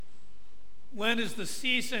Lent is the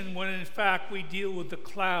season when, in fact, we deal with the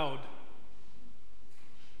cloud,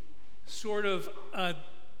 sort of a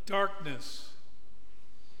darkness,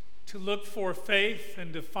 to look for faith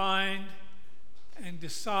and to find and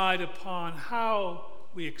decide upon how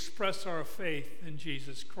we express our faith in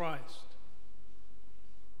Jesus Christ.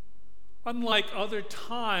 Unlike other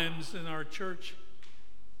times in our church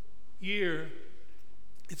year,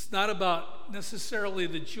 it's not about necessarily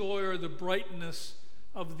the joy or the brightness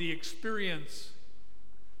of the experience,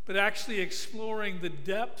 but actually exploring the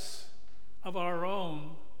depths of our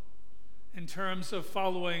own in terms of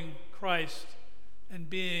following Christ and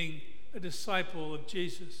being a disciple of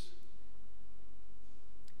Jesus.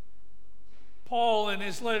 Paul, in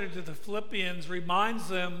his letter to the Philippians, reminds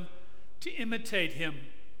them to imitate him,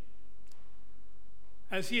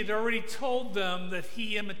 as he had already told them that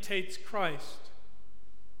he imitates Christ.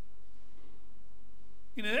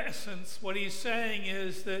 In essence, what he's saying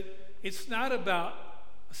is that it's not about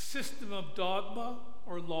a system of dogma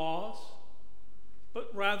or laws, but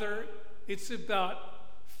rather it's about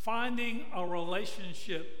finding a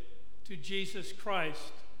relationship to Jesus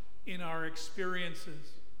Christ in our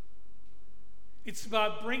experiences. It's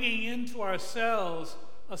about bringing into ourselves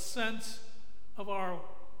a sense of our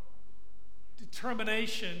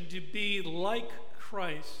determination to be like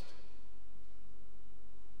Christ.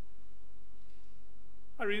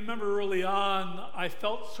 I remember early on, I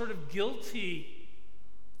felt sort of guilty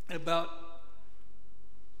about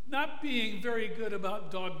not being very good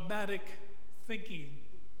about dogmatic thinking.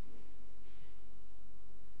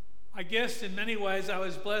 I guess in many ways I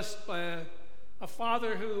was blessed by a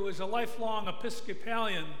father who was a lifelong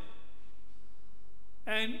Episcopalian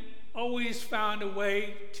and always found a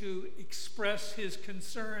way to express his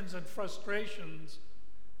concerns and frustrations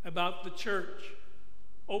about the church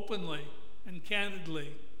openly and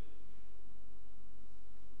candidly.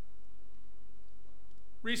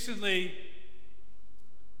 Recently,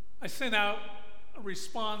 I sent out a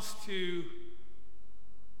response to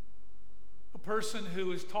a person who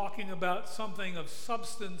was talking about something of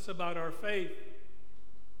substance about our faith.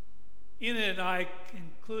 In it, I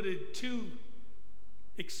included two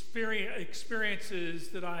experiences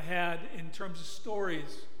that I had in terms of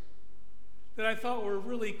stories that I thought were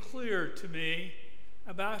really clear to me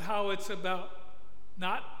about how it's about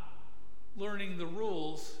not learning the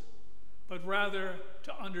rules, but rather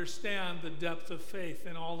to understand the depth of faith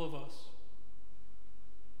in all of us.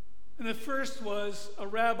 And the first was a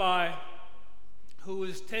rabbi who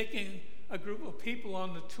was taking a group of people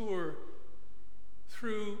on the tour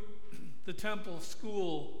through the temple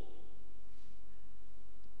school.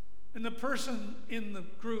 And the person in the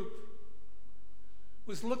group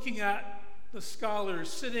was looking at the scholars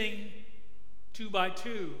sitting 2 by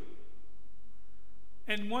 2.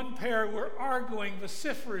 And one pair were arguing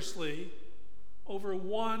vociferously over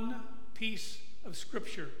one piece of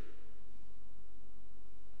scripture.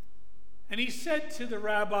 And he said to the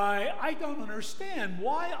rabbi, "I don't understand.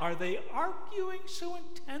 Why are they arguing so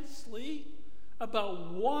intensely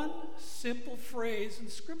about one simple phrase in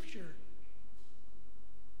scripture?"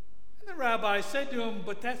 And the rabbi said to him,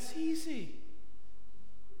 "But that's easy.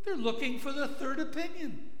 They're looking for the third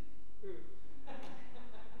opinion."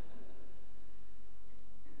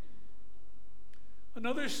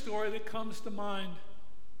 Another story that comes to mind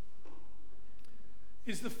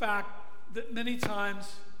is the fact that many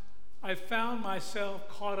times I've found myself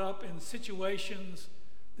caught up in situations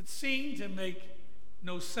that seem to make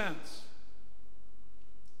no sense.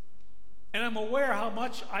 And I'm aware how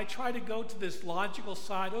much I try to go to this logical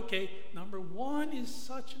side. Okay, number 1 is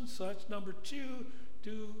such and such, number 2,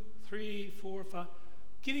 3, 4, 5,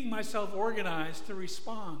 getting myself organized to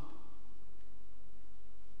respond.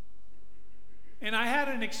 And I had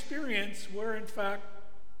an experience where, in fact,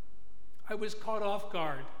 I was caught off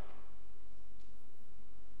guard.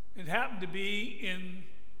 It happened to be in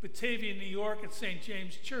Batavia, New York, at St.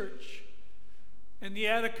 James Church, and the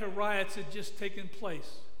Attica riots had just taken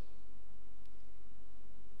place.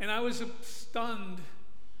 And I was stunned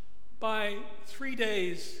by 3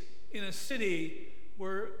 days in a city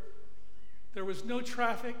where there was no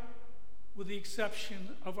traffic, with the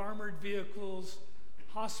exception of armored vehicles,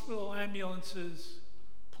 hospital ambulances,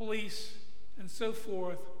 police, and so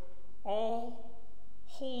forth, all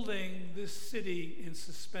holding this city in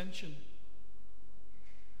suspension.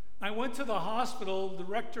 I went to the hospital. The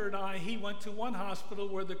rector and he went to one hospital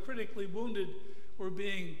where the critically wounded were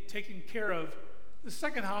being taken care of. The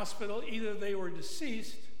second hospital, either they were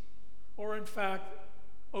deceased or, in fact,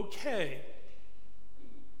 okay,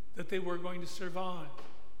 that they were going to survive.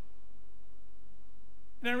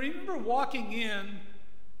 And I remember walking in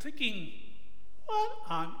thinking, what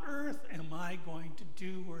on earth am I going to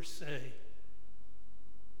do or say?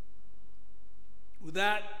 With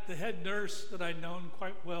that, the head nurse that I'd known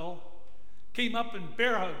quite well came up and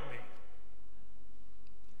bear hugged me.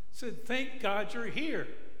 Said, "Thank God you're here."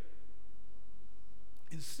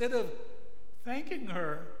 Instead of thanking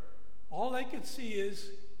her, all I could see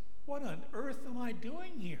is, what on earth am I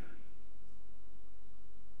doing here?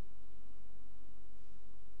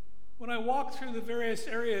 When I walked through the various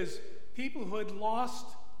areas, people who had lost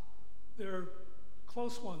their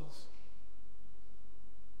close ones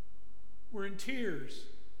were in tears.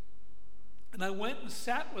 And I went and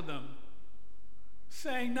sat with them,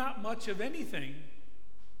 saying not much of anything,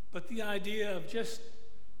 but the idea of just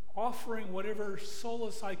offering whatever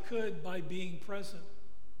solace I could by being present.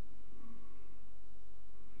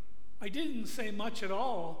 I didn't say much at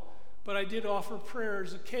all, but I did offer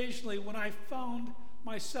prayers occasionally when I found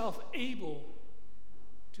myself able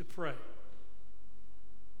to pray.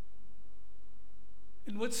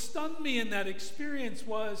 And what stunned me in that experience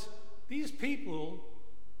was these people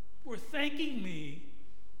were thanking me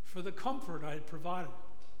for the comfort I had provided.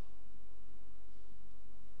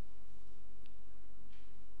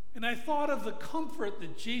 And I thought of the comfort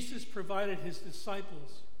that Jesus provided his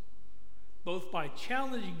disciples, both by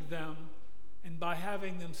challenging them and by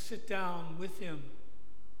having them sit down with him,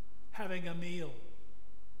 having a meal.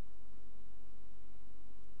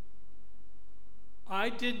 I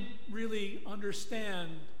didn't really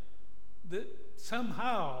understand that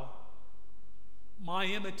somehow my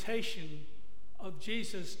imitation of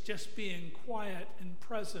Jesus just being quiet and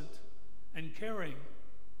present and caring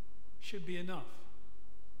should be enough.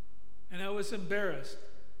 And I was embarrassed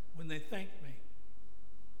when they thanked me.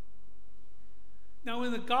 Now,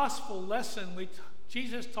 in the gospel lesson,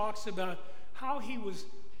 Jesus talks about how he was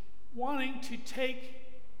wanting to take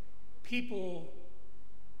people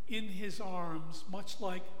in his arms, much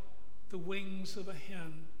like the wings of a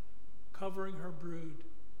hen covering her brood.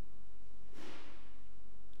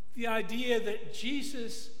 The idea that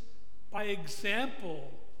Jesus, by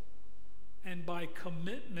example and by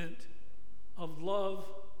commitment of love,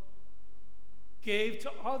 gave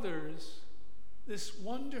to others this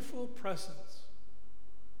wonderful presence.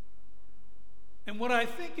 And what I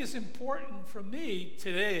think is important for me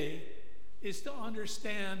today is to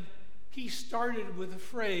understand he started with a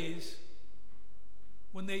phrase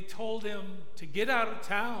when they told him to get out of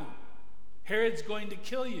town. Herod's going to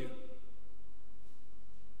kill you.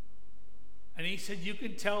 And he said, "You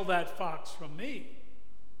can tell that fox from me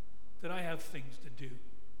that I have things to do."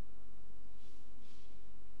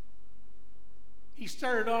 He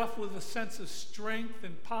started off with a sense of strength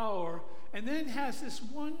and power, and then has this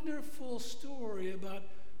wonderful story about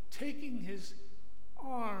taking his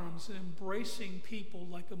arms and embracing people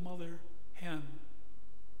like a mother hen.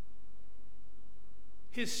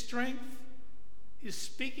 His strength, his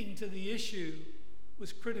speaking to the issue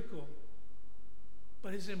was critical,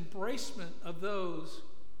 but his embracement of those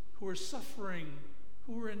who were suffering,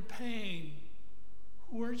 who were in pain,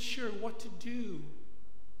 who weren't sure what to do,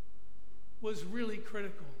 was really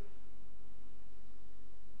critical.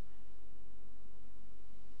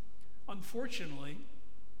 Unfortunately,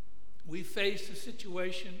 we face a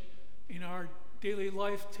situation in our daily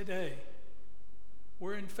life today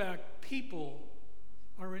where, in fact, people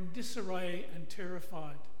are in disarray and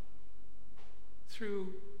terrified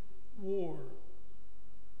through war,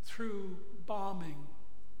 through bombing,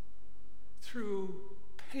 through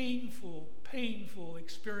painful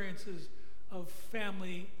experiences of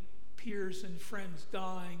family, peers, and friends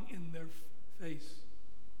dying in their face.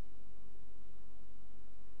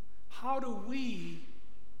 How do we,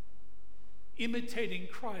 imitating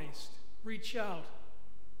Christ, reach out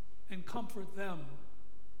and comfort them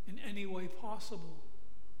in any way possible?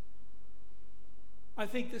 I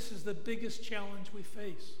think this is the biggest challenge we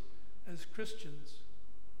face as Christians.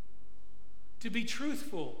 To be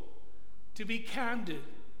truthful, to be candid,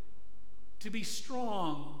 to be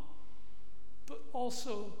strong, but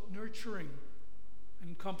also nurturing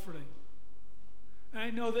and comforting. And I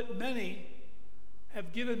know that many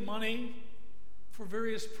have given money for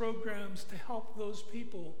various programs to help those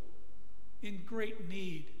people in great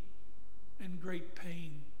need and great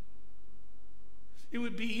pain. It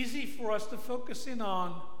would be easy for us to focus in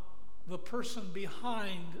on the person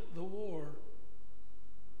behind the war.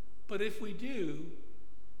 But if we do,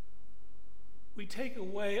 we take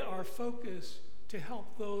away our focus to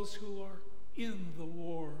help those who are in the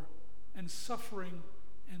war and suffering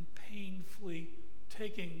and painfully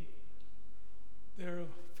taking their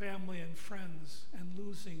family and friends and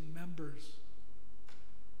losing members.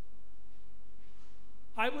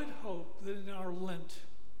 I would hope that in our Lent,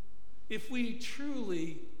 if we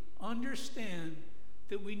truly understand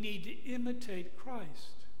that we need to imitate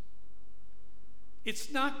Christ.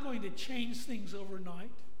 It's not going to change things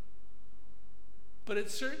overnight, but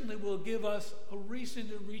it certainly will give us a reason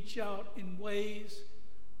to reach out in ways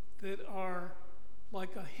that are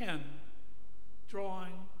like a hen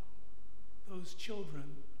drawing those children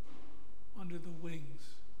under the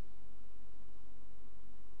wings.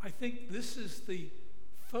 I think this is the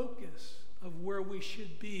focus of where we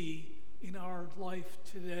should be in our life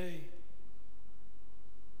today.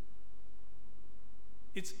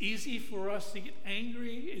 It's easy for us to get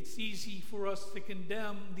angry. It's easy for us to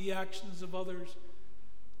condemn the actions of others.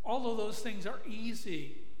 All of those things are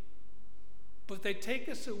easy, but they take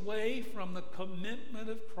us away from the commitment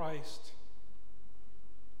of Christ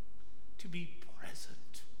to be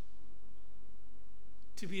present,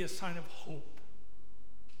 to be a sign of hope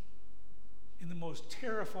in the most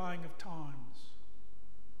terrifying of times.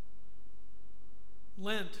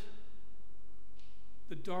 Lent,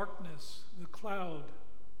 the darkness, the cloud,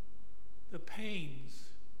 the pains,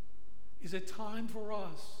 is a time for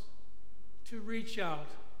us to reach out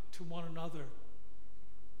to one another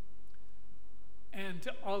and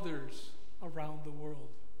to others around the world.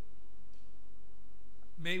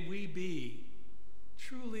 May we be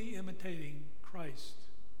truly imitating Christ,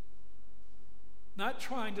 not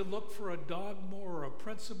trying to look for a dogma or a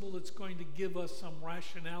principle that's going to give us some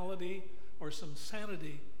rationality or some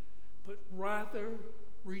sanity, but rather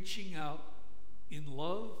reaching out in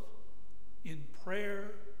love, in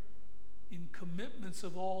prayer, in commitments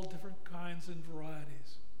of all different kinds and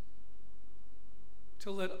varieties, to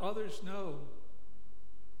let others know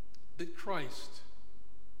that Christ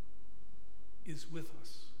is with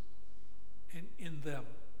us and in them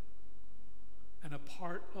and a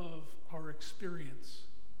part of our experience,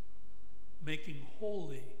 making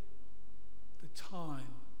holy the time